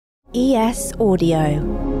ES Audio.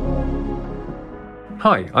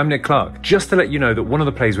 Hi, I'm Nick Clark. Just to let you know that one of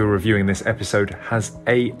the plays we're reviewing this episode has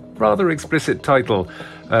a rather explicit title,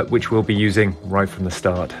 which we'll be using right from the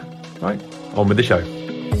start. Right, on with the show.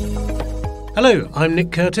 Hello, I'm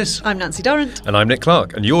Nick Curtis. I'm Nancy Durrant. And I'm Nick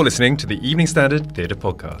Clark, and you're listening to the Evening Standard Theatre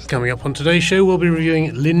Podcast. Coming up on today's show, we'll be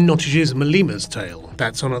reviewing Lynn Nottage's Mlima's Tale.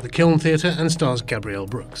 That's on at the Kiln Theatre and stars Gabrielle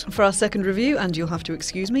Brooks. For our second review, and you'll have to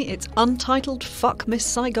excuse me, it's Untitled Fuck Miss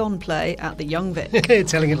Saigon play at the Young Vic.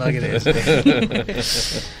 Telling it like it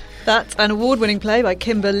is. That's an award-winning play by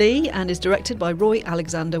Kimber Lee and is directed by Roy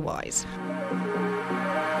Alexander Wise.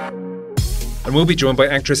 And we'll be joined by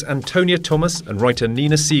actress Antonia Thomas and writer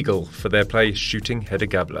Nina Segal for their play Shooting Hedda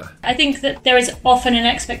Gabler. I think that there is often an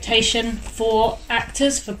expectation for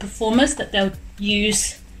actors, for performers, that they'll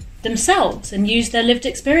use themselves and use their lived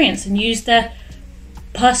experience and use their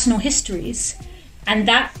personal histories, and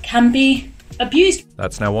that can be abused.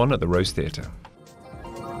 That's now on at the Rose Theatre.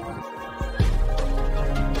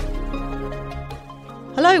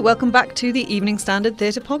 Hello, welcome back to the Evening Standard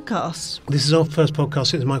Theatre Podcast. This is our first podcast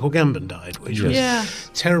since Michael Gambon died, which was Yeah.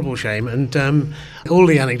 a terrible shame. And all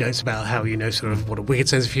the anecdotes about how, sort of what a wicked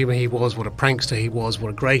sense of humour he was, what a prankster he was, what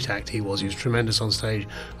a great actor he was. He was tremendous on stage.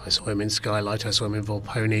 I saw him in Skylight, I saw him in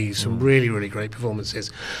Volpone, some really, really great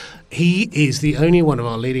performances. He is the only one of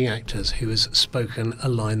our leading actors who has spoken a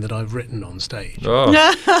line that I've written on stage. Oh,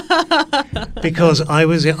 Because I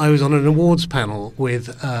was on an awards panel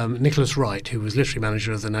with Nicholas Wright, who was literary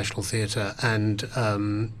manager of the National Theatre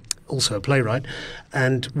and also a playwright,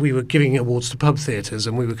 and we were giving awards to pub theatres,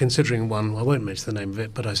 and we were considering one. I won't mention the name of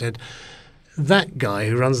it, but I said, that guy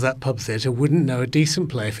who runs that pub theatre wouldn't know a decent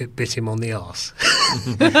play if it bit him on the arse.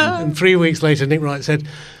 And 3 weeks later, Nick Wright said,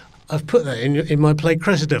 I've put that in my play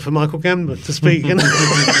Cressida for Michael Gambon to speak.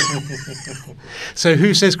 So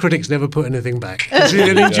who says critics never put anything back? It's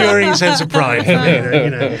an enduring sense of pride for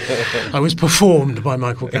me. I was performed by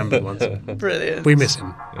Michael Gambon once. Brilliant. We miss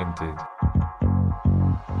him. indeed.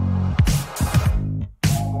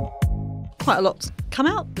 Quite a lot's come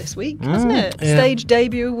out this week, hasn't it? Yeah. Stage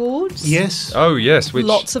debut awards. Yes. Oh, yes. Which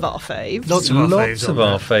Lots of our faves. Lots of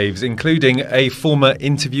our faves, including a former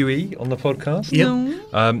interviewee on the podcast.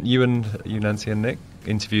 Yep. You, Nancy and Nick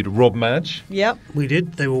interviewed Rob Madge, Yep. We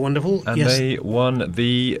did. They were wonderful. and yes. they won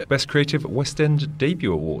the Best Creative West End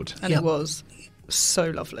Debut Award. And Yep. it was so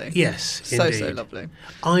lovely. Yes, So indeed. lovely.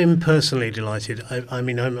 I'm personally delighted.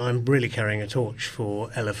 I'm really carrying a torch for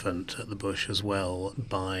Elephant at the Bush as well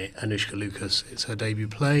by Anushka Lucas. It's her debut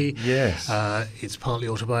play. Yes. It's partly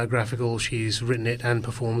autobiographical. She's written it and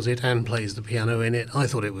performs it and plays the piano in it. I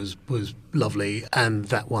thought it was lovely, and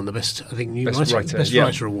that won the best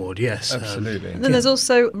writer award. Yes, Absolutely. And then there's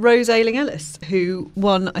also Rose Ayling-Ellis, who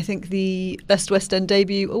won, I think, the Best West End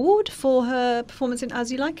Debut Award for her performance in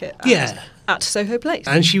As You Like It at Soho Place.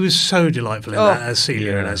 And she was so delightful in that as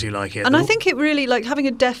Celia Yeah. and As You Like It. And I think it really, having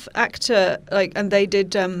a deaf actor, and they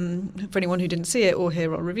did, for anyone who didn't see it or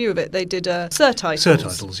hear our review of it, they did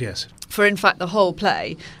Surtitles, yes. for, in fact, the whole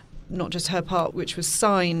play, not just her part, which was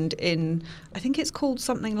signed in, I think it's called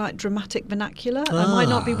something like dramatic vernacular. I might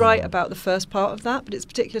not be right about the first part of that, but it's a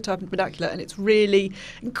particular type of vernacular, and it's really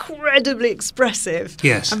incredibly expressive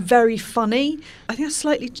Yes. and very funny. I think that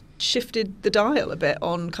slightly shifted the dial a bit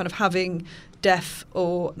on kind of having deaf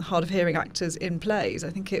or hard of hearing actors in plays.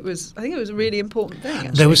 I think it was a really important thing,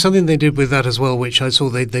 actually. There was something they did with that as well, which I saw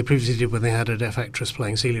they previously did when they had a deaf actress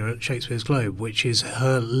playing Celia at Shakespeare's Globe, which is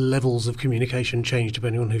her levels of communication changed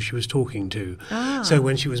depending on who she was talking to. So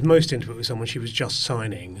when she was most intimate with someone, she was just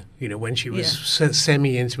signing. When she was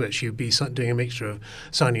semi-intimate, she would be doing a mixture of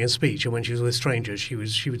signing and speech, and when she was with strangers, she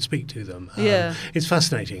would speak to them. It's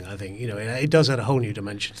fascinating, I think. It does add a whole new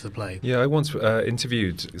dimension to the play. Yeah, I once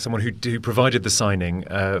interviewed someone who provided the signing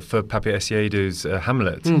for Papi Essiedu's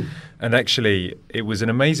Hamlet. And actually, it was an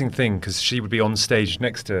amazing thing because she would be on stage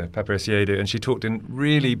next to Papi Essiedu, and she talked in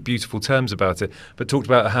really beautiful terms about it, but talked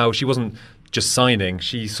about how she wasn't just signing.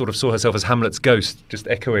 She sort of saw herself as Hamlet's ghost, just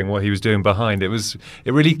echoing what he was doing behind. It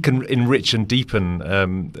really can enrich and deepen,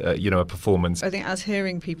 a performance. I think as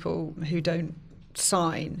hearing people who don't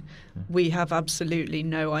sign, we have absolutely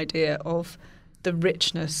no idea of the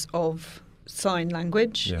richness of sign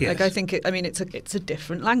language. Yeah. Yes. I think it's a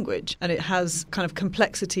different language, and it has kind of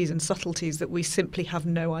complexities and subtleties that we simply have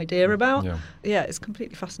no idea about. Yeah, it's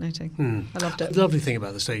completely fascinating. I loved it. The lovely thing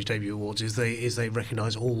about the Stage Debut Awards is they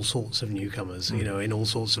recognise all sorts of newcomers, in all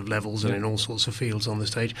sorts of levels and in all sorts of fields on the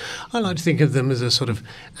stage. I like to think of them as a sort of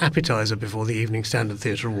appetiser before the Evening Standard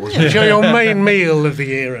Theatre Awards, which are your main meal of the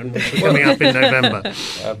year and which are coming up in November.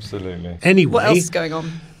 Absolutely. Anyway, What else is going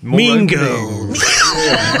on? Mean opening. Girls.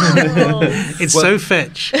 It's so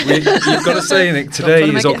fetch. You've got to say, Nick, today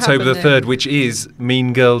to is make it October the happen, 3rd, which is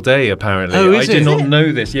Mean Girl Day, apparently. Oh, I is did it? not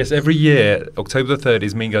know this. Yes, every year, October the 3rd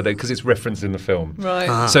is Mean Girl Day because it's referenced in the film. Right.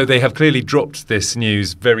 Ah. So they have clearly dropped this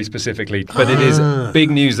news very specifically. But it is big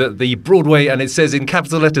news that the Broadway, and it says in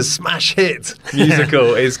capital letters, smash hit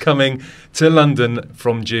musical is coming to London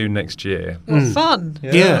from June next year. What fun.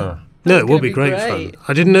 Yeah. No, That's it will gonna be be great great. fun.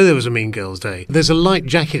 I didn't know there was a Mean Girls Day. There's a Light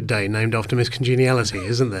Jacket Day named after Miss Congeniality,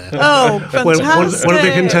 isn't there? Oh, When fantastic. one of the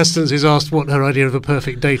contestants is asked what her idea of a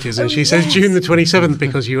perfect date is, and Oh, she says yes. June the 27th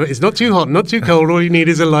because it's not too hot, not too cold, all you need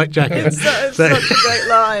is a light jacket. It's such a great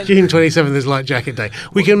line. June 27th is Light Jacket Day.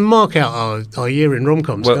 We can mark out our year in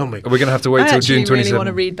rom-coms, Well, can't we? we're going to have to wait I till actually June 27th. really want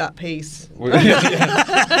to read that piece.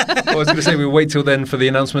 I was going to say we'll wait till then for the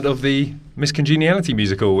announcement of the Miss Congeniality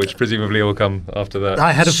musical, which presumably will come after that.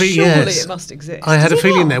 I had a feeling, Surely yes. it must exist. I had a Does it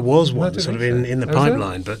feeling not? there was I one don't sort of think so. in the Oh, is there?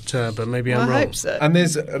 pipeline, but maybe Well, I'm I wrong. hope so. And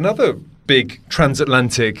there's another big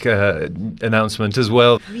transatlantic announcement as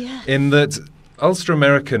well, yeah. in that Ulster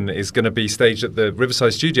American is going to be staged at the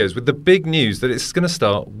Riverside Studios with the big news that it's going to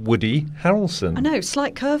star Woody Harrelson. I know,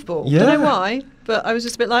 slight curveball. Yeah. Don't know why, but I was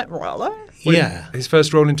just a bit like, really? Yeah. His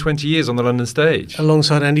first role in 20 years on the London stage.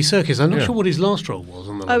 Alongside Andy Serkis. I'm not Yeah. sure what his last role was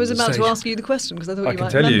on the I was London about stage. to ask you the question because I thought I you can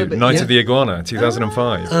might tell you, remember. Night Yeah. of the Iguana,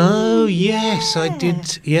 2005. Oh, yes, I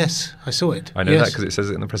did. Yes, I saw it. I know yes. that because it says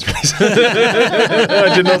it in the press release.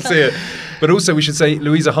 I did not see it. But also, we should say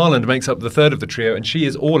Louisa Harland makes up the third of the trio, and she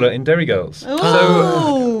is Orla in Derry Girls. Oh,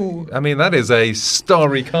 So, I mean, that is a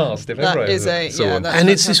starry cast, if That ever is I a- saw yeah, one. that's And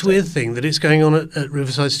it's this fantastic. weird thing that it's going on at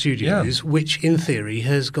Riverside Studios, which in theory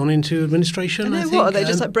has gone into administration. I I know. think. What are they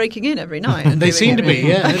just like breaking in every night? And They doing seem to be, everything?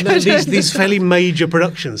 yeah. I And don't these know. fairly major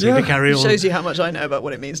productions seem to Yeah. carry It on shows you how much I know about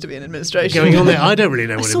what it means to be in administration. going on there. I don't really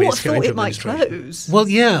know I what it sort means of to go thought into it might administration. close. Well,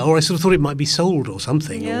 yeah, or I sort of thought it might be sold or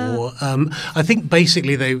something. Yeah. Or I think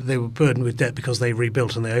basically they were burdened with debt because they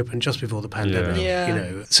rebuilt and they opened just before the pandemic. Yeah. You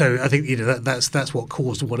know, so I think that's what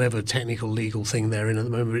caused whatever technical legal thing they're in at the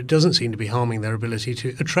moment. But it doesn't seem to be harming their ability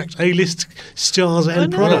to attract A-list stars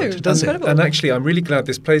and know, product, does that's it? incredible. And actually, I'm really glad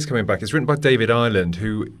this play's coming back. It's written by David Ireland,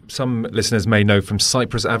 who some listeners may know from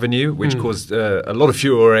Cypress Avenue, which caused a lot of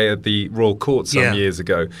furore at the Royal Court some Yeah. years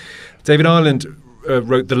ago. David Ireland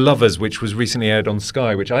wrote The Lovers, which was recently aired on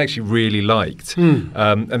Sky, which I actually really liked.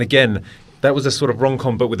 And again, that was a sort of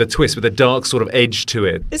rom-com, but with a twist, with a dark sort of edge to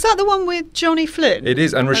it. Is that the one with Johnny Flynn? It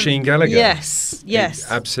is, and Rasheen Gallagher. Yes, yes.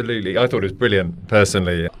 Absolutely. I thought it was brilliant,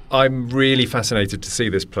 personally. I'm really fascinated to see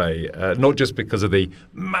this play, not just because of the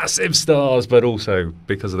massive stars, but also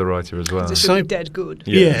because of the writer as well. It should So- be dead good.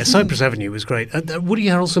 Yeah, Cypress Avenue was great. Woody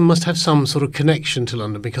Harrelson must have some sort of connection to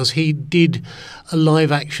London because he did a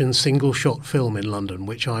live-action single-shot film in London,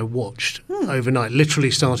 which I watched overnight. Literally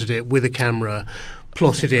started it with a camera,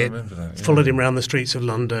 plotted it, remember that, yeah. followed him around the streets of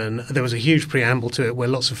London. There was a huge preamble to it where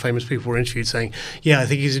lots of famous people were interviewed saying, yeah, I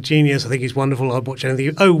think he's a genius, I think he's wonderful, I'd watch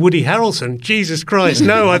anything. Oh, Woody Harrelson, Jesus Christ,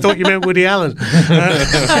 no, I thought you meant Woody Allen.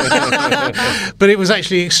 But it was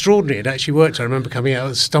actually extraordinary. It actually worked. I remember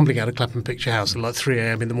stumbling out of Clapham Picture House at like 3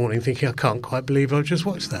 a.m. in the morning thinking, I can't quite believe I've just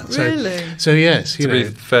watched that. Really? So yes, you To be know.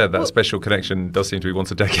 fair, that special connection does seem to be once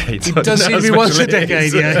a decade. It does seem to be once a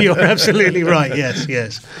decade. Yeah, you're absolutely right. Yes,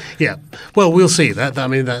 yes, yeah. Well, we'll see.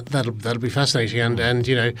 That'll be fascinating, and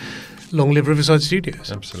you know, long live Riverside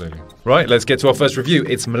Studios. Absolutely. Right, let's get to our first review.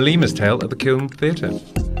 It's Mlima's Tale at the Kiln Theatre.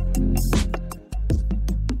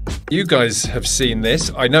 You guys have seen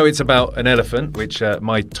this. I know it's about an elephant, which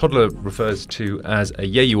my toddler refers to as a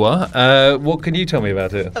yeah you are. What can you tell me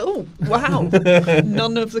about it? Oh, wow.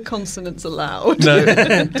 None of the consonants allowed. No,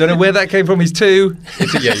 don't know where that came from. He's two.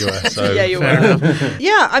 It's a yeah you are. So. Yeah, you Fair were. enough.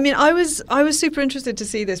 Yeah, I mean, I was super interested to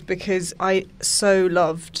see this because I so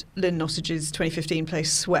loved Lynn Nottage's 2015 play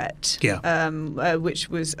Sweat, Yeah. which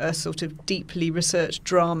was a sort of deeply researched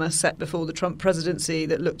drama set before the Trump presidency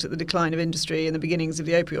that looked at the decline of industry and the beginnings of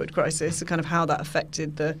the opioid crisis, and kind of how that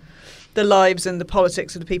affected the lives and the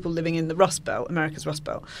politics of the people living in the Rust Belt, America's Rust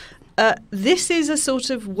Belt. This is a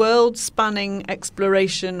sort of world-spanning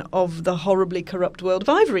exploration of the horribly corrupt world of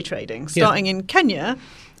ivory trading, starting in Kenya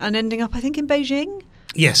and ending up, I think, in Beijing.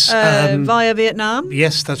 Yes. Via Vietnam.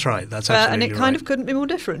 Yes, that's right. That's absolutely and it kind right. of couldn't be more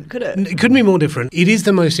different, could it? It couldn't be more different. It is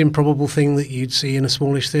the most improbable thing that you'd see in a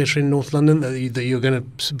smallish theatre in North London, that you're going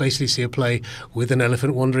to basically see a play with an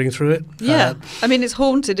elephant wandering through it. Yeah. I mean, it's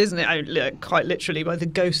haunted, isn't it? Quite literally by the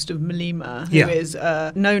ghost of Mlima, who Yeah. is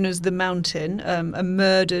known as the Mountain, a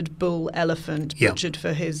murdered bull elephant Yeah. butchered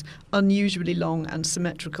for his unusually long and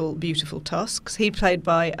symmetrical, beautiful tusks. He played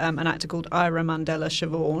by an actor called Ira Mandela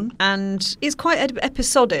Siobhan, and is quite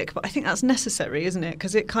episodic, but I think that's necessary, isn't it?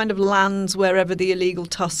 Because it kind of lands wherever the illegal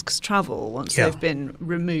tusks travel once they've been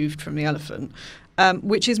removed from the elephant,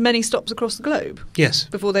 which is many stops across the globe. Yes.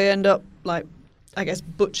 Before they end up, like, I guess,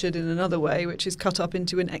 butchered in another way, which is cut up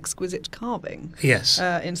into an exquisite carving. Yes.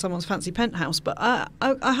 In someone's fancy penthouse. But I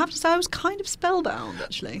have to say, I was kind of spellbound,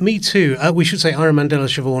 actually. Me too. We should say Ira Mandela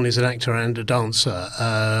Siobhan is an actor and a dancer.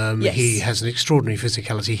 Yes. He has an extraordinary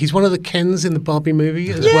physicality. He's one of the Kens in the Barbie movie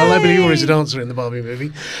as well, I believe, or he's a dancer in the Barbie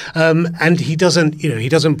movie. And he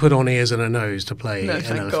doesn't put on ears and a nose to play an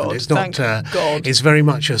elephant. God. It's not. God. It's very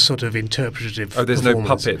much a sort of interpretative. Oh, there's performance.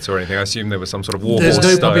 no puppets or anything. I assume there was some sort of war There's horse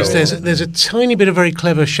no style. puppets. There's a tiny bit of very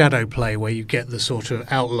clever shadow play where you get the sort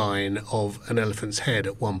of outline of an elephant's head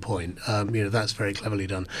at one point. That's very cleverly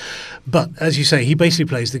done. But as you say, he basically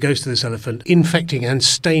plays the ghost of this elephant, infecting and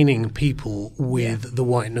staining people with the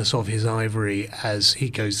whiteness of his ivory as he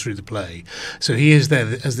goes through the play. So he is there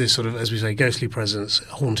as this sort of, as we say, ghostly presence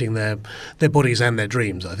haunting their bodies and their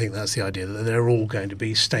dreams. I think that's the idea, that they're all going to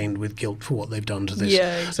be stained with guilt for what they've done to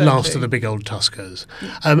this last of the big old tuskers.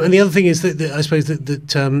 And the other thing is that I suppose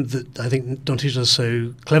that I think Nottage does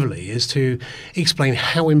so cleverly is to explain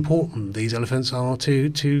how important these elephants are to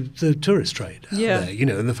the tourist trade out there.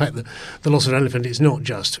 And the fact that the loss of an elephant is not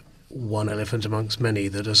just one elephant amongst many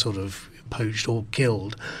that are sort of poached or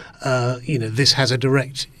killed. This has a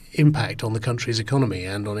direct impact on the country's economy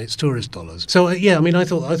and on its tourist dollars. So I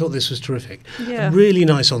thought this was terrific. Really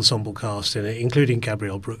nice ensemble cast in it, including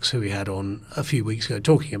Gabrielle Brooks, who we had on a few weeks ago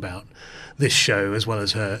talking about this show, as well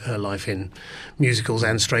as her life in musicals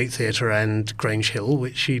and straight theatre and Grange Hill,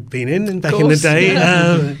 which she'd been in back in the day,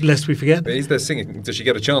 lest we forget. But is there singing? Does she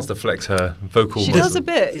get a chance to flex her vocal She muscle? does a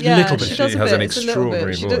bit, yeah. Little bit. She does She a has bit. an It's a little bit.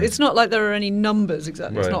 extraordinary voice. It's not like there are any numbers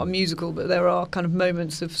exactly. It's Right. not a musical, but there are kind of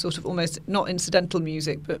moments of sort of almost not incidental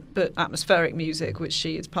music, but atmospheric music, which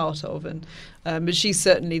she is part of. And but she's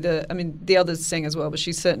certainly the others sing as well, but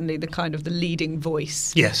she's certainly the kind of the leading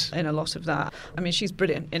voice. Yes. In a lot of that. I mean, she's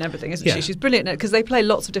brilliant in everything, isn't Yeah. she? She's brilliant in it because they play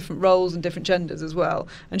lots of different roles and different genders as well.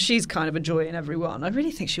 And she's kind of a joy in every one. I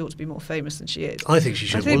really think she ought to be more famous than she is. I think she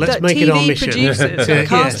should. I think Well, let's that make TV it our mission. producers, Yeah, and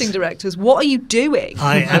casting yes. directors, what are you doing?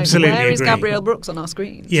 I absolutely Where is agree. Gabrielle Brooks on our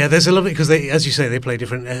screens? Yeah, there's a lovely, because as you say, they play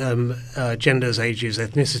different genders, ages,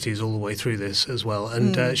 ethnicities all the way through this as well.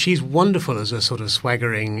 And she's wonderful as a sort of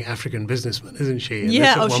swaggering African businessman, isn't she? And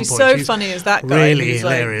Yeah, at one she's point, so funny as that guy. Really who's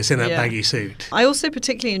like- hilarious in that yeah. baggy suit. I also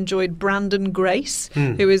particularly enjoyed Brandon Grace,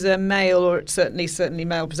 who is a male, or certainly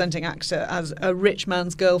male presenting actor, as a rich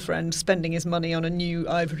man's girlfriend spending his money on a new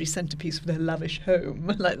ivory centrepiece for their lavish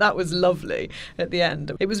home. Like, that was lovely at the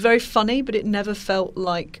end. It was very funny, but it never felt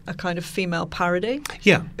like a kind of female parody.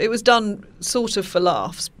 Yeah. It was done sort of for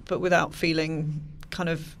laughs, but without feeling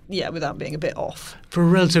without being a bit off. For a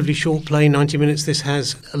relatively short play, 90 minutes, this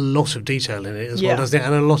has a lot of detail in it as well, doesn't it?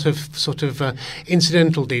 And a lot of sort of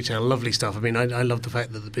incidental detail, lovely stuff. I mean, I love the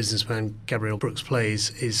fact that the businessman Gabrielle Brooks plays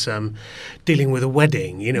is dealing with a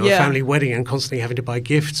wedding, a family wedding, and constantly having to buy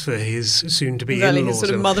gifts for his soon-to-be Exactly, in-laws. his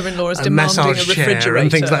sort of mother-in-law is a demanding massage a chair refrigerator.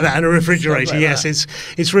 and things like that, and a refrigerator. Stuff like Yes, that.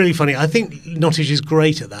 it's really funny. I think Nottage is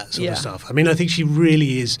great at that sort of stuff. I mean, I think she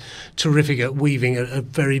really is terrific at weaving a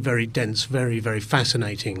very, very dense, very, very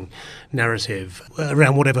fascinating narrative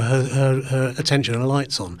around whatever her attention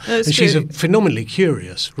alights on. That's and she's true. a phenomenally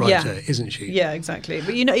curious writer, isn't she? Yeah, exactly.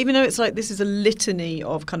 But even though it's like this is a litany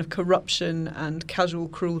of kind of corruption and casual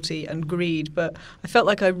cruelty and greed, but I felt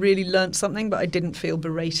like I really learnt something, but I didn't feel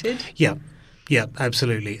berated. Yeah,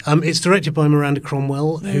 absolutely. It's directed by Miranda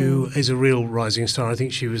Cromwell, who is a real rising star. I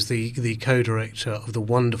think she was the co-director of the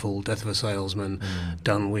wonderful Death of a Salesman,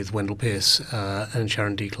 done with Wendell Pierce and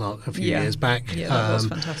Sharon D. Clarke a few years back. Yeah, that was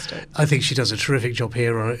fantastic. I think she does a terrific job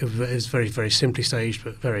here. It's very, very simply staged,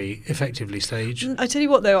 but very effectively staged. I tell you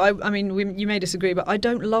what, though, I mean, you may disagree, but I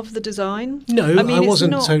don't love the design. No, I mean,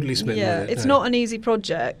 wasn't not, totally smitten with it. It's no. not an easy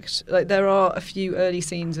project. Like, there are a few early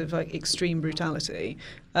scenes of like extreme brutality.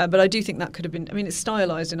 But I do think that could have been, I mean, it's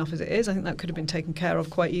stylised enough as it is. I think that could have been taken care of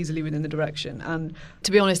quite easily within the direction. And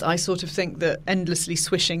to be honest, I sort of think that endlessly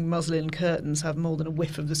swishing muslin curtains have more than a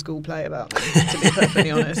whiff of the school play about them, to be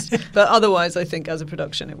perfectly honest. But otherwise, I think as a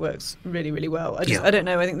production, it works really, really well. I don't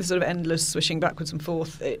know, I think the sort of endless swishing backwards and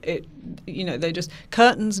forth,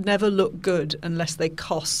 curtains never look good unless they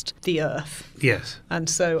cost the earth. Yes. And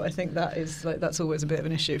so I think that is, that's always a bit of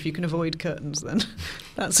an issue. If you can avoid curtains, then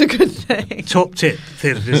That's a good thing. Top tip,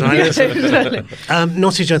 theatre designers. Yeah, exactly.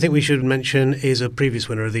 Nottage, I think we should mention, is a previous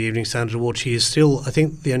winner of the Evening Standard Award. She is still, I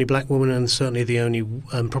think, the only black woman and certainly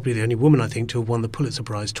probably the only woman, I think, to have won the Pulitzer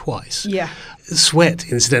Prize twice. Yeah.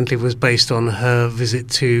 Sweat, incidentally, was based on her visit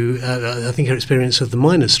to, I think, her experience of the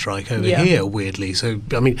miners' strike over here, weirdly. So,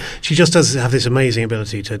 I mean, she just does have this amazing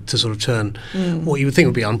ability to sort of turn what you would think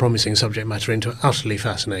would be unpromising subject matter into utterly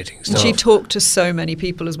fascinating stuff. She talked to so many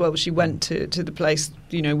people as well. She went to the place,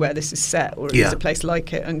 where this is set, or at least a place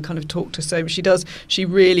like it, and kind of talked to so. She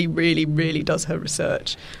really, really, really does her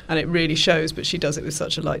research, and it really shows. But she does it with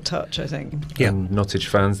such a light touch, I think. Yeah. And Nottage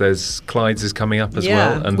fans, there's Clyde's is coming up as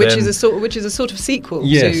well, and which is a sort of sequel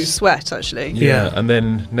to Sweat, actually. Yeah, and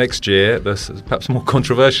then next year, perhaps more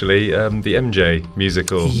controversially, the MJ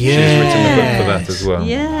musical. Yes. She's written the book for that as well.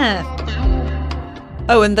 Yeah.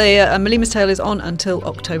 Oh, and the Mlima's Tale is on until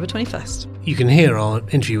October 21st. You can hear our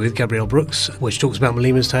interview with Gabrielle Brooks, which talks about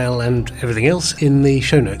Mlima's Tale and everything else, in the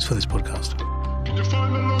show notes for this podcast.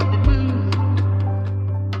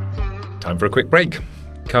 Time for a quick break.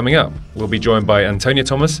 Coming up, we'll be joined by Antonia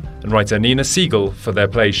Thomas and writer Nina Segal for their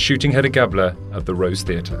play Shooting Hedda Gabler at the Rose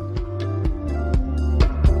Theatre.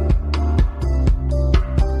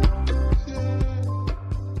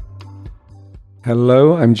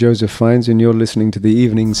 Hello, I'm Joseph Fiennes, and you're listening to the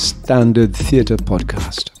Evening Standard Theatre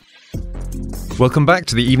Podcast. Welcome back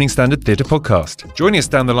to the Evening Standard Theatre Podcast. Joining us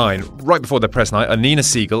down the line, right before the press night, are Nina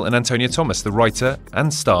Segal and Antonia Thomas, the writer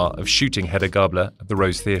and star of Shooting Hedda Gabler at the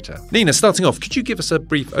Rose Theatre. Nina, starting off, could you give us a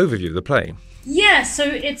brief overview of the play? Yeah, so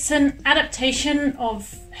it's an adaptation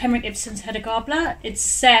of Henrik Ibsen's Hedda Gabler. It's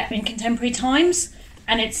set in contemporary times,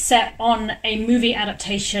 and it's set on a movie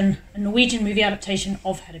adaptation, a Norwegian movie adaptation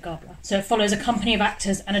of Hedda Gabler. So it follows a company of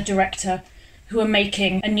actors and a director who are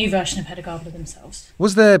making a new version of Hedda Gabler themselves.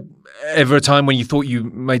 Was there ever a time when you thought you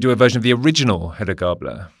may do a version of the original Hedda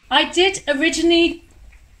Gabler? I did originally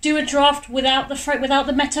do a draft without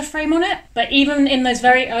the meta frame on it, but even in those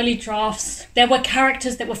very early drafts, there were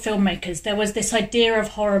characters that were filmmakers. There was this idea of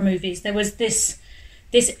horror movies. There was this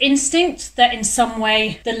instinct that in some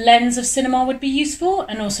way the lens of cinema would be useful,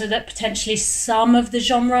 and also that potentially some of the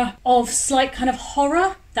genre of slight kind of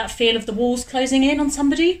horror, that feel of the walls closing in on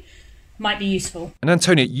somebody, might be useful. And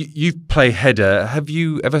Antonia, you play Hedda. Have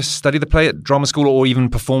you ever studied the play at drama school or even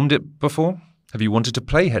performed it before? Have you wanted to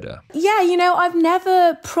play Hedda? Yeah, I've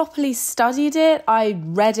never properly studied it. I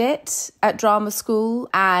read it at drama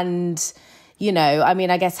school, and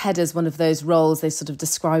I guess Hedda's one of those roles, they sort of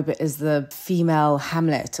describe it as the female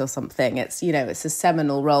Hamlet or something. It's, it's a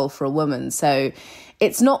seminal role for a woman. So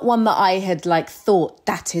it's not one that I had thought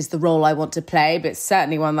that is the role I want to play, but it's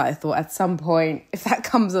certainly one that I thought at some point, if that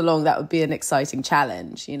comes along, that would be an exciting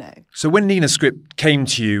challenge, So when Nina's script came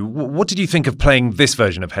to you, what did you think of playing this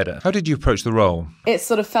version of Hedda? How did you approach the role? It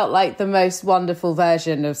sort of felt like the most wonderful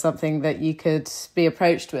version of something that you could be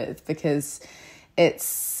approached with, because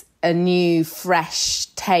it's a new, fresh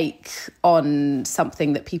take on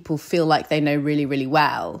something that people feel like they know really, really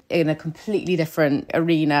well, in a completely different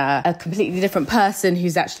arena, a completely different person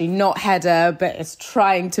who's actually not Hedda, but is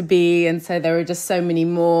trying to be. And so there are just so many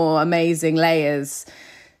more amazing layers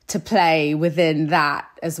to play within that,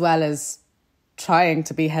 as well as trying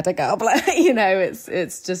to be Hedda Gabler.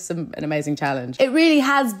 It's just an amazing challenge. It really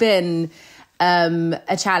has been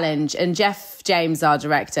a challenge. And Jeff James, our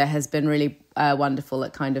director, has been really wonderful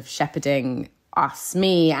at kind of shepherding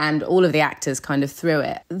me and all of the actors kind of through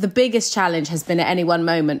it. The biggest challenge has been at any one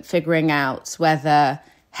moment figuring out whether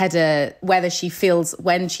she feels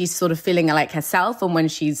when she's sort of feeling like herself and when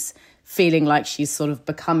she's feeling like she's sort of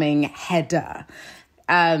becoming Hedda.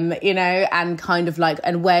 And kind of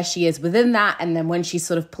and where she is within that, and then when she's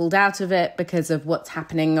sort of pulled out of it because of what's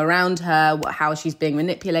happening around her, how she's being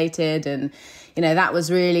manipulated, and that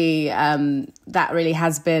was really that really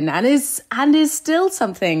has been and is still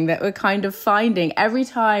something that we're kind of finding every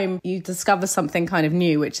time you discover something kind of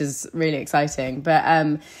new, which is really exciting. But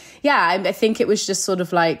I think it was just sort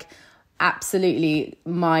of absolutely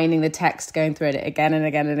mining the text, going through it again and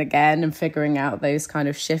again and again, and figuring out those kind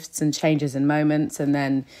of shifts and changes in moments, and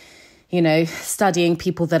then studying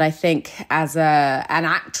people that I think as an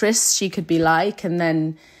actress she could be like, and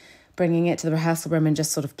then bringing it to the rehearsal room and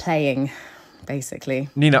just sort of playing, basically.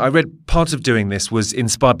 Nina, I read part of doing this was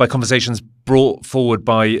inspired by conversations brought forward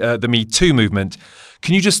by the Me Too movement.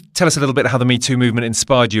 Can you just tell us a little bit how the Me Too movement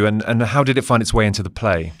inspired you, and how did it find its way into the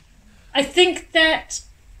play? I think that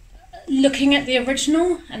looking at the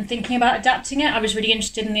original and thinking about adapting it, I was really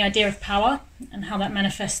interested in the idea of power and how that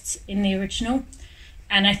manifests in the original.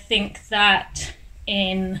 And I think that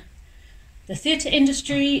in the theatre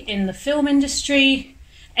industry, in the film industry,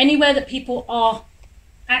 anywhere that people are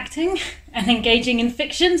acting and engaging in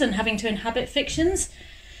fictions and having to inhabit fictions.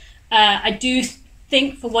 I do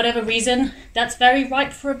think, for whatever reason, that's very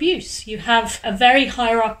ripe for abuse. You have a very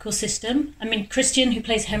hierarchical system. I mean, Christian, who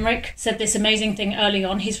plays Henrik, said this amazing thing early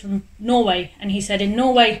on. He's from Norway, and he said in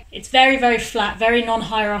Norway, it's very, very flat, very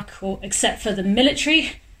non-hierarchical, except for the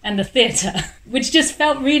military and the theatre, which just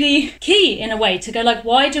felt really key in a way to go like,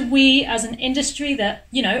 why do we as an industry that,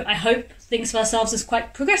 you know, I hope thinks of ourselves as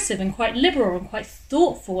quite progressive and quite liberal and quite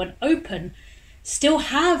thoughtful and open, still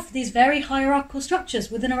have these very hierarchical structures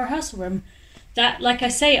within a rehearsal room that, like I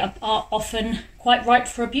say, are often quite ripe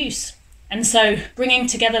for abuse. And so bringing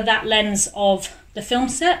together that lens of the film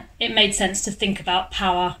set, it made sense to think about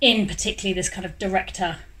power in particularly this kind of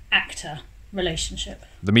director-actor relationship.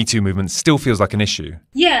 The Me Too movement still feels like an issue.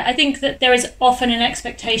 Yeah, I think that there is often an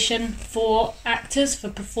expectation for actors, for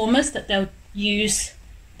performers, that they'll use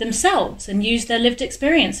themselves and use their lived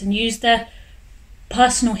experience and use their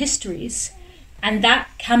personal histories. And that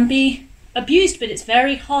can be abused, but it's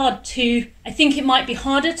very hard to, I think it might be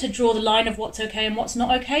harder to draw the line of what's okay and what's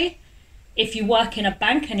not okay. If you work in a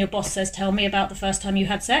bank and your boss says, tell me about the first time you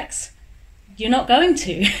had sex, you're not going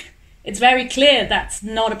to. It's very clear that's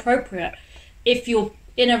not appropriate. If you're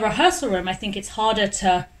in a rehearsal room, I think it's harder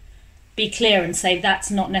to be clear and say that's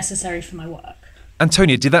not necessary for my work.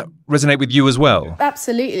 Antonia, did that resonate with you as well?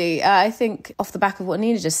 Absolutely. I think off the back of what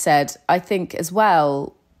Nina just said, I think as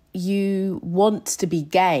well, you want to be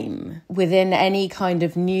game within any kind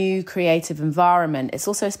of new creative environment. It's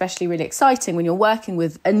also especially really exciting when you're working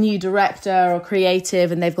with a new director or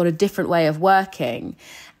creative and they've got a different way of working.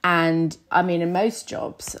 And I mean, in most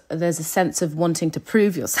jobs, there's a sense of wanting to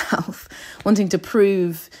prove yourself, wanting to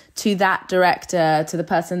prove to that director, to the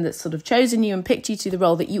person that's sort of chosen you and picked you to the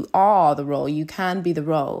role, that you are the role, you can be the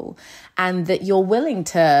role, and that you're willing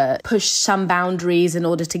to push some boundaries in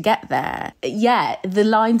order to get there. Yeah, the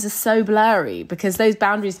lines are so blurry because those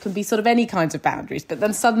boundaries can be sort of any kinds of boundaries, but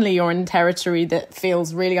then suddenly you're in territory that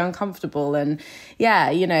feels really uncomfortable. And yeah,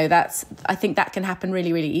 you know, I think that can happen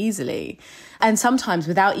really, really easily. And sometimes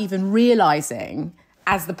without even realising,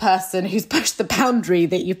 as the person who's pushed the boundary,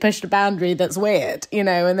 that you've pushed a boundary that's weird, you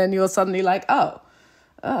know, and then you're suddenly like, oh,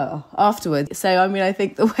 afterwards. So, I mean, I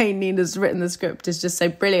think the way Nina's written the script is just so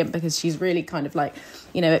brilliant because she's really kind of like,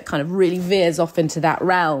 you know, it kind of really veers off into that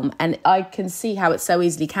realm. And I can see how it so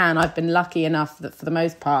easily can. I've been lucky enough that for the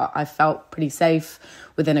most part, I felt pretty safe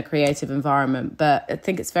within a creative environment. But I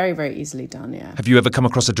think it's very, very easily done, yeah. Have you ever come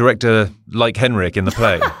across a director like Henrik in the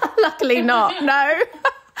play? Luckily not, no.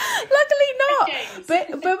 Luckily not,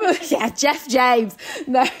 but yeah, Jeff James.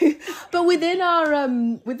 No, but within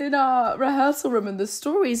our rehearsal room and the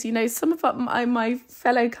stories, you know, some of my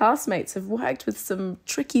fellow castmates have worked with some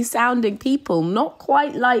tricky sounding people, not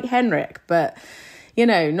quite like Henrik, but you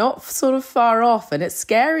know, not sort of far off, and it's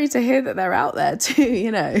scary to hear that they're out there too.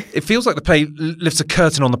 You know, it feels like the play lifts a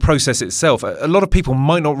curtain on the process itself. A lot of people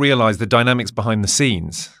might not realise the dynamics behind the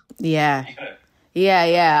scenes. Yeah.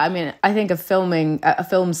 Yeah. I mean, I think of filming a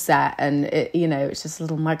film set, and it, you know, it's just a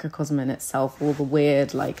little microcosm in itself. All the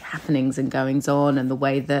weird like happenings and goings on, and the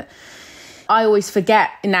way that I always forget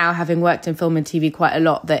now, having worked in film and TV quite a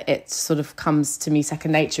lot, that it sort of comes to me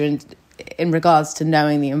second nature in regards to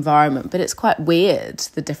knowing the environment. But it's quite weird,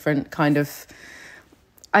 the different kind of,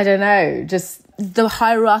 I don't know, just the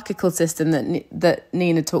hierarchical system that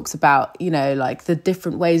Nina talks about, you know, like the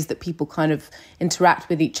different ways that people kind of interact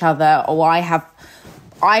with each other. Or I have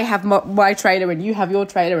my trailer and you have your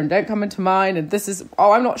trailer and don't come into mine. And this is,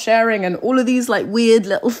 I'm not sharing. And all of these like weird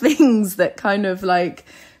little things that kind of like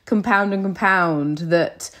compound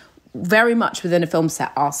that very much within a film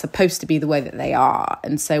set are supposed to be the way that they are.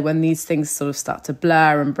 And so when these things sort of start to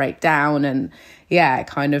blur and break down, and yeah, it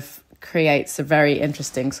kind of creates a very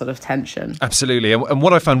interesting sort of tension. Absolutely. And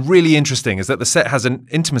what I found really interesting is that the set has an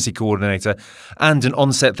intimacy coordinator and an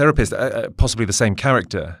on-set therapist, possibly the same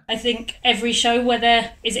character. I think every show where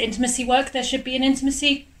there is intimacy work, there should be an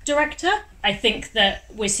intimacy director. I think that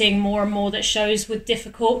we're seeing more and more that shows with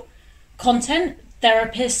difficult content,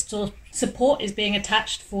 therapist or support is being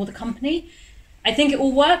attached for the company. I think it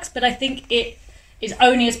all works, but I think it is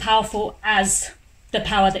only as powerful as the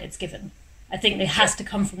power that it's given. I think it has to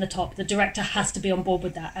come from the top. The director has to be on board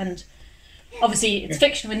with that. And obviously it's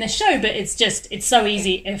fictional in this show, but it's so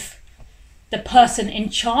easy if the person in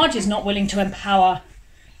charge is not willing to empower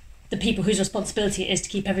the people whose responsibility it is to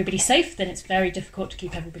keep everybody safe, then it's very difficult to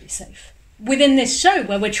keep everybody safe. Within this show,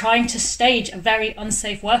 where we're trying to stage a very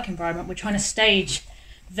unsafe work environment, we're trying to stage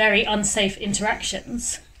very unsafe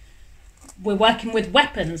interactions, we're working with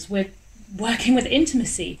weapons, we're working with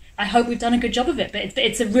intimacy. I hope we've done a good job of it, but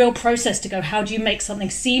it's a real process to go, how do you make something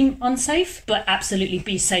seem unsafe, but absolutely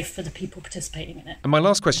be safe for the people participating in it? And my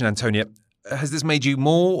last question, Antonia, has this made you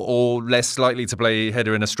more or less likely to play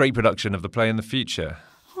Hedda in a straight production of the play in the future?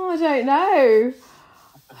 Oh, I don't know.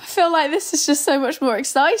 I feel like this is just so much more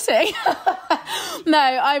exciting. No,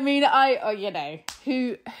 I mean,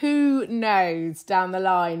 who knows down the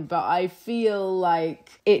line, but I feel like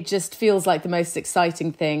it just feels like the most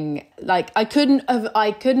exciting thing. Like I couldn't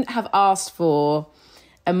have asked for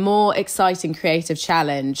a more exciting creative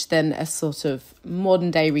challenge than a sort of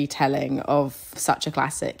modern day retelling of such a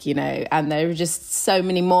classic, and there are just so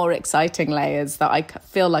many more exciting layers that I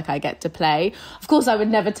feel like I get to play. Of course, I would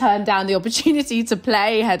never turn down the opportunity to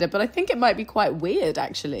play Hedda, but I think it might be quite weird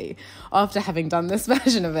actually after having done this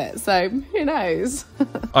version of it. So who knows?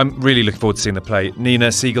 I'm really looking forward to seeing the play. Nina,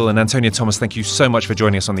 Segal and Antonia Thomas, thank you so much for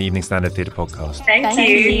joining us on the Evening Standard Theatre podcast. Thank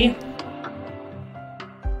you.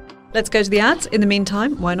 Let's go to the ads. In the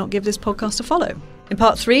meantime, why not give this podcast a follow? In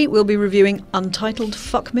part 3, we'll be reviewing Untitled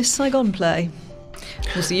Fuck Miss Saigon play.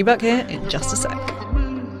 We'll see you back here in just a sec.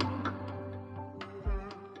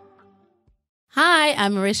 Hi,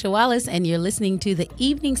 I'm Marisha Wallace, and you're listening to the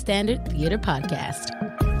Evening Standard Theatre Podcast.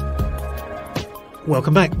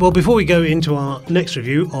 Welcome back. Well, before we go into our next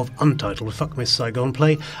review of Untitled Fuck Miss Saigon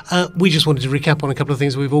play, we just wanted to recap on a couple of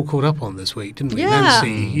things we've all caught up on this week, didn't we? Yeah.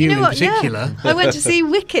 Nancy, you in particular. Yeah. I went to see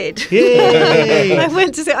Wicked. Yay!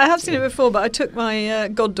 I have seen it before, but I took my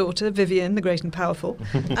goddaughter, Vivian, the Great and Powerful,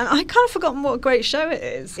 and I kind of forgotten what a great show it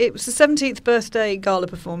is. It was the 17th birthday gala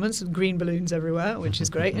performance with green balloons everywhere, which is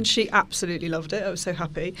great, and she absolutely loved it. I was so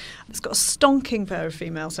happy. It's got a stonking pair of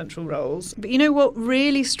female central roles. But you know what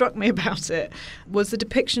really struck me about it was the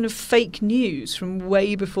depiction of fake news from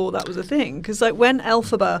way before that was a thing. Because like when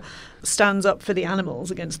Elphaba stands up for the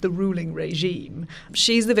animals against the ruling regime,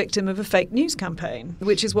 she's the victim of a fake news campaign,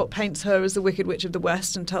 which is what paints her as the Wicked Witch of the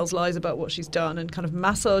West and tells lies about what she's done and kind of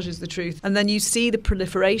massages the truth. And then you see the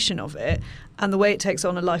proliferation of it and the way it takes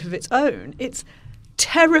on a life of its own. It's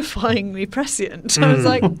terrifyingly prescient. I was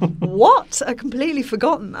like, what? I'd completely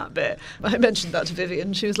forgotten that bit. I mentioned that to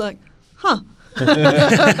Vivian. She was like, huh. So,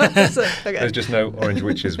 okay. There's just no orange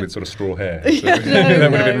witches with sort of straw hair. So that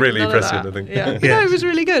would have been really prescient, I think. Yeah. No, it was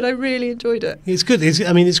really good. I really enjoyed it. It's good.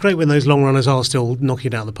 It's great when those long runners are still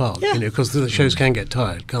knocking it out of the park, because the shows can get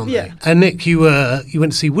tired, can't they? And Nick, you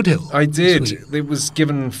went to see Woodhill. I did. It was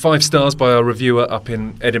given 5 stars by our reviewer up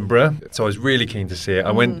in Edinburgh, so I was really keen to see it.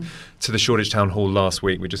 I went to the Shoreditch Town Hall last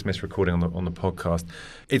week. We just missed recording on the podcast.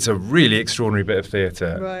 It's a really extraordinary bit of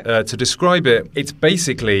theatre. Right. To describe it, it's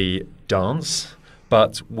basically dance,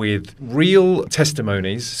 but with real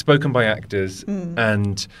testimonies spoken by actors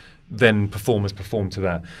and then performers perform to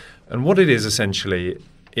that. And what it is essentially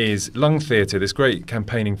is Lung Theatre, this great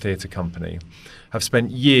campaigning theatre company, have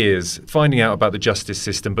spent years finding out about the justice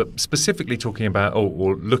system, but specifically talking about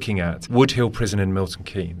or looking at Woodhill Prison in Milton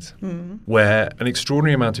Keynes, where an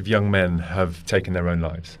extraordinary amount of young men have taken their own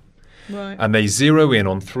lives. Right. And they zero in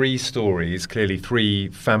on 3 stories, clearly 3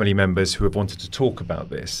 family members who have wanted to talk about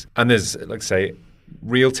this. And there's, like I say,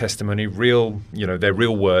 real testimony, they're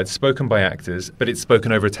real words spoken by actors, but it's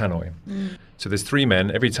spoken over a tannoy. So there's 3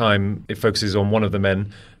 men. Every time it focuses on one of the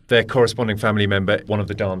men, their corresponding family member, one of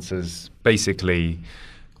the dancers, basically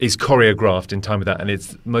is choreographed in time with that. And it's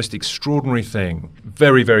the most extraordinary thing.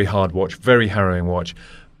 Very, very hard watch, very harrowing watch.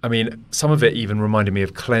 I mean, some of it even reminded me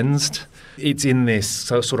of Cleansed. It's in this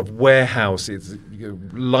sort of warehouse. It's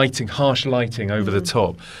lighting, harsh lighting over the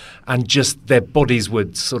top. And just their bodies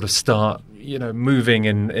would sort of start, moving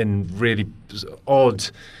in really odd,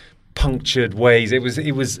 punctured ways. It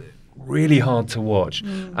was really hard to watch.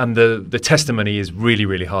 And the testimony is really,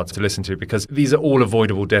 really hard to listen to because these are all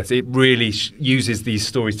avoidable deaths. It really uses these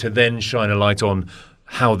stories to then shine a light on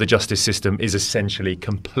how the justice system is essentially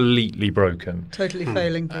completely broken. Totally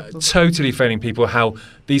failing people. Totally failing people, how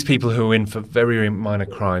these people who are in for very minor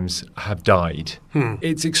crimes have died.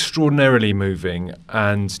 It's extraordinarily moving,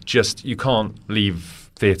 and just you can't leave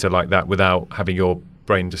theatre like that without having your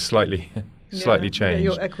brain just slightly changed. Yeah,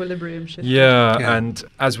 your equilibrium shift. Yeah, and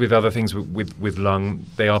as with other things with Lung,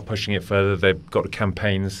 they are pushing it further. They've got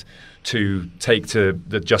campaigns to take to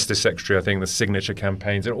the Justice Secretary, I think, the signature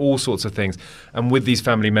campaigns and all sorts of things. And with these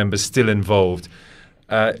family members still involved,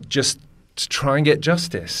 just to try and get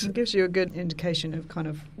justice. It gives you a good indication of kind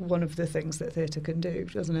of one of the things that theatre can do,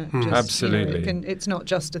 doesn't it? Absolutely. It's not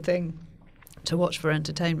just a thing to watch for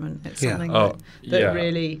entertainment. It's Yeah. something Oh, that yeah.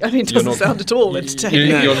 really, I mean, You're doesn't not- sound at all entertaining.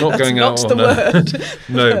 You're not going That's out not on the word.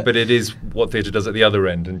 No, but it is what theatre does at the other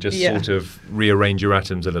end, and just Yeah. sort of rearrange your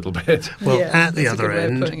atoms a little bit. Well, Yeah, at the that's a other good way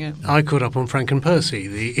of end, putting it. I caught up on Frank and Percy,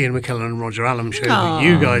 the Ian McKellen and Roger Allam show that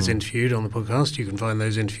you guys interviewed on the podcast. You can find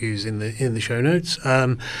those interviews in the show notes.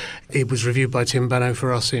 It was reviewed by Tim Banno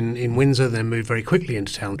for us in Windsor, then moved very quickly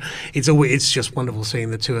into town. It's just wonderful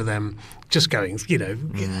seeing the two of them just going,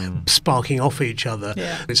 sparking off each other.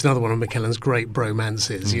 Yeah. It's another one of McKellen's great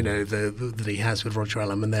bromances, that he has with Roger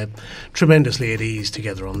Allam, and they're tremendously at ease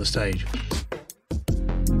together on the stage.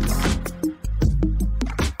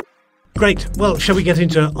 Great. Well, shall we get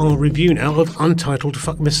into our review now of Untitled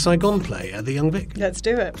Fuck Miss Saigon play at the Young Vic? Let's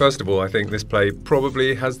do it. First of all, I think this play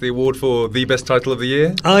probably has the award for the best title of the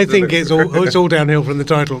year. I think it's all downhill from the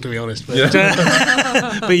title, to be honest. But,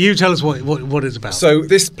 but you tell us what it's about. So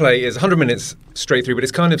this play is 100 minutes straight through, but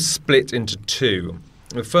it's kind of split into two.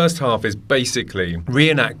 The first half is basically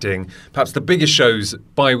reenacting perhaps the biggest shows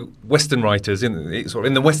by Western writers in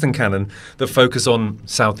the Western canon that focus on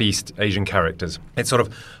Southeast Asian characters. It sort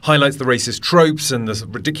of highlights the racist tropes and the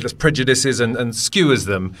ridiculous prejudices and skewers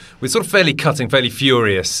them with sort of fairly cutting, fairly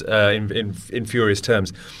furious, in furious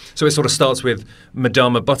terms. So it sort of starts with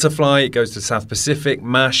Madama Butterfly, it goes to South Pacific,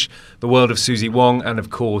 MASH, The World of Susie Wong, and of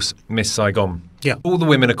course Miss Saigon. Yeah. All the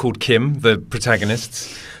women are called Kim, the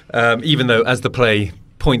protagonists, even though, as the play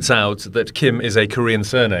points out, that Kim is a Korean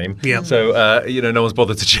surname. Yeah. So, no one's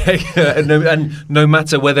bothered to check. and no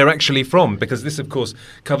matter where they're actually from, because this, of course,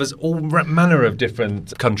 covers all manner of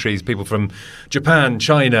different countries, people from Japan,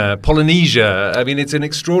 China, Polynesia. I mean, it's an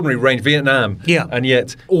extraordinary range, Vietnam. Yeah. And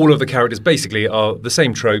yet, all of the characters basically are the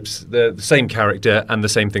same tropes, the same character, and the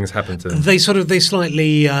same things happen to them. They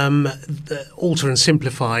slightly alter and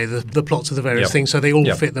simplify the plots of the various Yep. things, so they all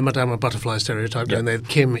Yep. fit the Madama Butterfly stereotype. Yep. And then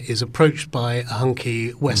Kim is approached by a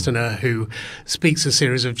hunky Westerner who speaks a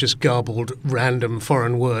series of just garbled, random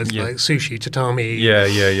foreign words Yeah. like sushi, tatami, Yeah.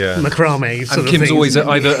 macrame, sort And of Kim's things. always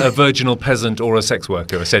either a virginal peasant or a sex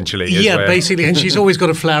worker, essentially. is Yeah, where- basically, and she's always got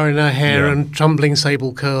a flower in her hair Yeah. and tumbling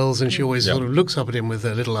sable curls, and she always Yeah. sort of looks up at him with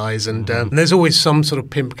her little eyes. And there's always some sort of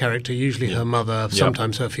pimp character, usually her mother,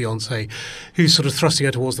 sometimes her fiance, who's sort of thrusting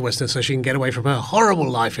her towards the Western so she can get away from her horrible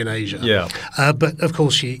life in Asia. Yeah. But of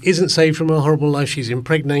course, she isn't saved from her horrible life. She's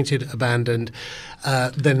impregnated, abandoned.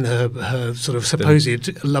 Then her sort of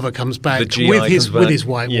supposed lover comes back The GI with comes back. his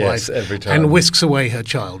white Yes, wife every time. and whisks away her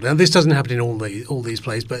child. Now, this doesn't happen in all these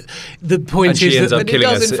plays, but the point And she is ends that up But it killing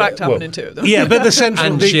does, us- in fact, happen well, in two of them. yeah, but the central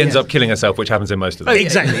And she ends up killing herself, which happens in most of them.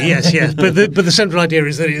 Exactly, yes. But the central idea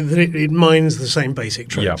is that it mines the same basic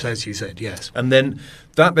tropes, Yeah. as you said, yes. And then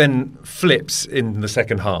that then flips in the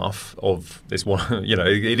second half of this one.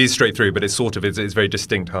 It is straight through, but it's very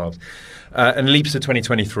distinct halves. And leaps to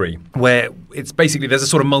 2023, where it's basically there's a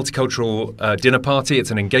sort of multicultural dinner party.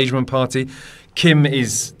 It's an engagement party. Kim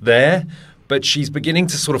is there, but she's beginning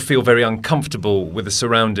to sort of feel very uncomfortable with the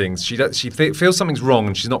surroundings. She feels something's wrong,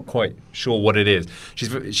 and she's not quite sure what it is.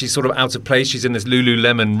 She's sort of out of place. She's in this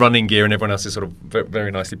Lululemon running gear, and everyone else is sort of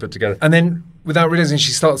very nicely put together. And then, without realizing,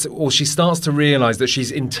 she starts to realize that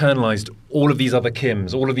she's internalized all of these other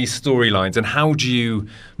Kims, all of these storylines. And how do you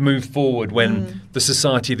move forward when the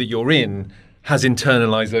society that you're in has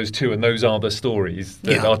internalized those too, and those are the stories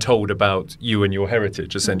that are told about you and your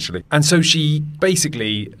heritage, essentially. And so she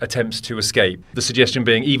basically attempts to escape. The suggestion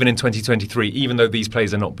being, even in 2023, even though these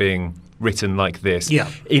plays are not being written like this,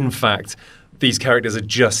 in fact, these characters are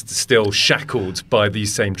just still shackled by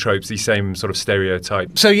these same tropes, these same sort of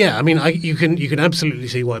stereotypes. So yeah, I mean, you can absolutely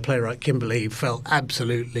see why playwright Kimberly felt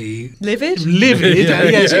absolutely Livid?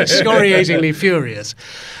 yes, excoriatingly furious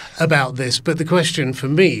about this. But the question for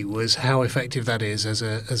me was how effective that is as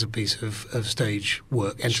a piece of stage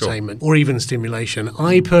work, entertainment, or even stimulation.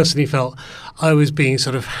 I personally felt I was being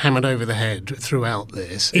sort of hammered over the head throughout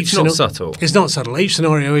this. It's not subtle. It's not subtle. Each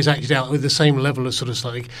scenario is acted out with the same level of sort of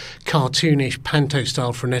slightly cartoonish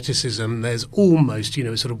panto-style freneticism. There's almost,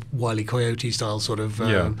 sort of Wile E. Coyote-style sort of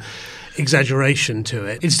exaggeration to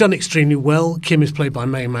it. It's done extremely well. Kim is played by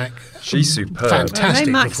May Mack. She's superb. Fantastic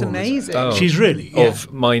May Mack's performance. amazing. Oh. She's really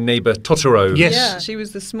Of My Neighbour Totoro. Yes. Yeah, she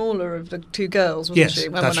was the smaller of the two girls, wasn't Yes, she?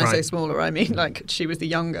 And that's when I say right. smaller, I mean like she was the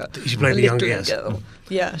younger. She played the younger, littler yes. girl.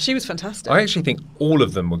 Yeah, she was fantastic. I actually think all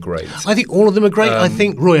of them were great. I think all of them are great. I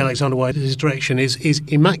think Roy Alexander White's direction is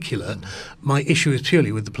immaculate. My issue is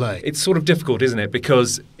purely with the play. It's sort of difficult, isn't it?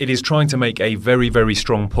 Because it is trying to make a very, very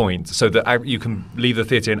strong point so that you can leave the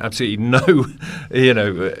theatre and absolutely know,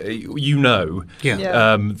 Yeah.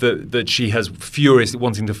 Yeah. that that she has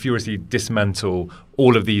wanting to furiously dismantle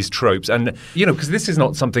all of these tropes. And, because this is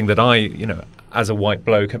not something that I, as a white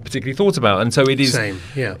bloke, have particularly thought about. And so it is. Same,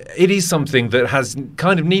 yeah. It is something that has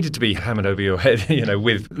kind of needed to be hammered over your head,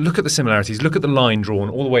 with look at the similarities, look at the line drawn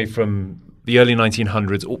all the way from the early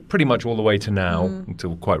 1900s, or pretty much all the way to now,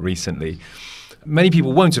 until quite recently. Many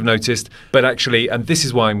people won't have noticed, but actually, and this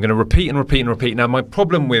is why I'm going to repeat and repeat and repeat. Now, my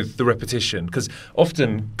problem with the repetition, because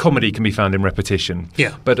often comedy can be found in repetition.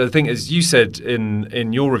 Yeah. But I think, as you said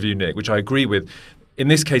in your review, Nick, which I agree with, in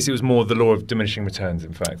this case, it was more the law of diminishing returns,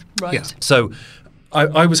 in fact. Right. Yeah. So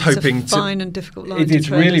I was hoping it's a fine and difficult line it's to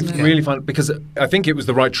tread, really, isn't it? really fun, because I think it was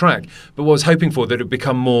the right track. But what I was hoping for, that it would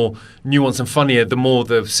become more nuanced and funnier the more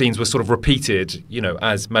the scenes were sort of repeated,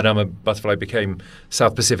 as Madame Butterfly became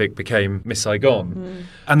South Pacific, became Miss Saigon.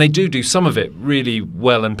 And they do some of it really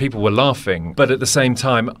well, and people were laughing. But at the same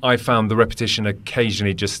time, I found the repetition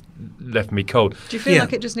occasionally just left me cold. Do you feel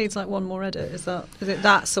like it just needs like one more edit? Is it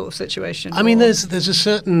that sort of situation? I mean, there's a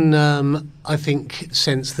certain I think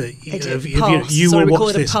sense that you will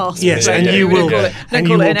watch this. Yes, and you will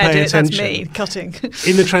pay attention. That's me cutting.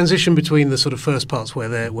 In the transition between the sort of first parts where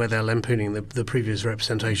they're lampooning the previous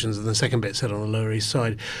representations, and the second bit set on the Lower East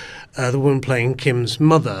Side, the woman playing Kim's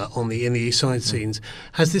mother in the East Side scenes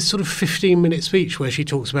has this sort of 15-minute speech where she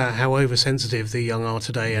talks about how oversensitive the young are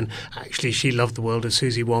today, and actually she loved the world of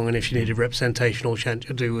Susie Wong, and if she needed representation, all she had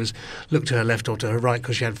to do was look to her left or to her right,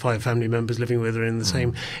 because she had 5 family members living with her in the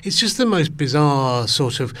same. It's just the most bizarre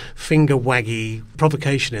sort of finger-waggy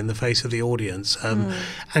provocation in the face of the audience,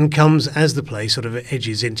 and comes as the play sort of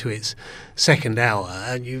edges into its second hour,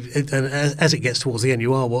 and as it gets towards the end,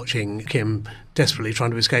 you are watching Kim desperately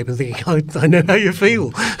trying to escape and thinking, I know how you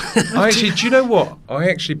feel. Do you know what? I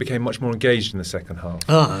actually became much more engaged in the second half.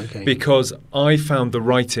 Okay. Because I found the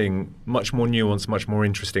writing much more nuanced, much more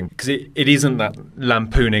interesting. Because it isn't that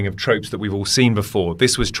lampooning of tropes that we've all seen before.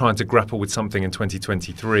 This was trying to grapple with something in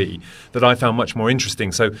 2023 that I found much more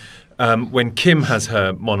interesting. So when Kim has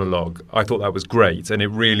her monologue, I thought that was great, and it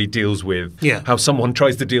really deals with how someone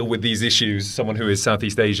tries to deal with these issues, someone who is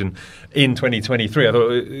Southeast Asian in 2023. I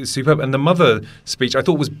thought it was superb. And the mother speech I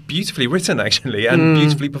thought was beautifully written, actually, and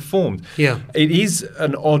beautifully performed. Yeah. It is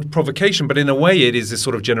an odd provocation, but in a way it is a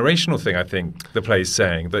sort of generational thing, I think, the play is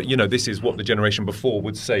saying. That, this is what the generation before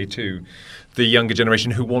would say to the younger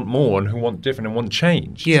generation who want more and who want different and want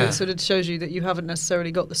change. Yeah. So it sort of shows you that you haven't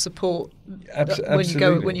necessarily got the support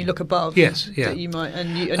Absolutely. when you look above. Yes, yeah. That you might,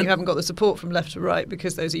 and you haven't got the support from left to right,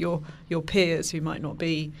 because those are your peers who might not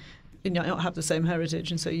be. You not have the same heritage,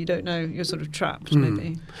 and so you don't know, you're sort of trapped,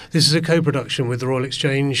 maybe. This is a co-production with the Royal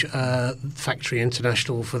Exchange, Factory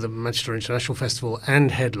International for the Manchester International Festival, and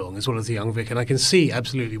Headlong, as well as the Young Vic, and I can see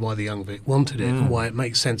absolutely why the Young Vic wanted it and why it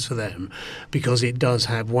makes sense for them, because it does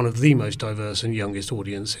have one of the most diverse and youngest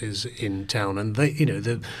audiences in town, and they,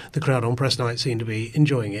 the crowd on press night seemed to be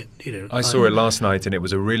enjoying it. I saw it last night, and it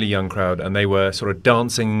was a really young crowd, and they were sort of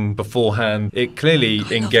dancing beforehand. It clearly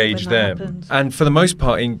engaged them, and for the most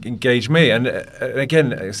part engaged me. And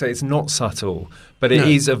again, I say it's not subtle, but it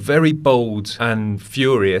is a very bold and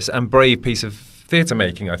furious and brave piece of theatre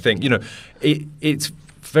making, I think. It's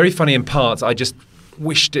very funny in parts. I just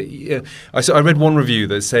wished I read one review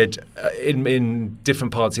that said in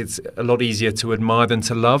different parts it's a lot easier to admire than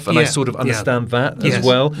to love, and I sort of understand that as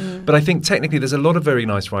well. But I think technically there's a lot of very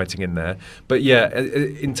nice writing in there. But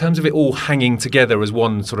in terms of it all hanging together as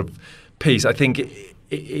one sort of piece, I think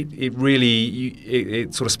it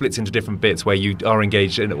really sort of splits into different bits where you are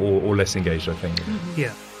engaged or less engaged, I think.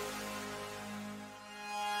 Yeah.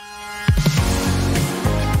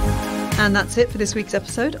 And that's it for this week's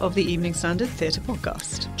episode of the Evening Standard Theatre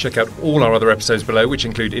Podcast. Check out all our other episodes below, which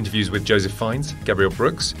include interviews with Joseph Fiennes, Gabrielle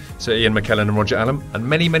Brooks, Sir Ian McKellen and Roger Allam, and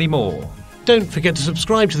many, many more. Don't forget to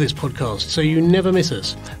subscribe to this podcast so you never miss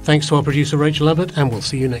us. Thanks to our producer Rachel Abbott, and we'll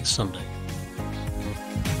see you next Sunday.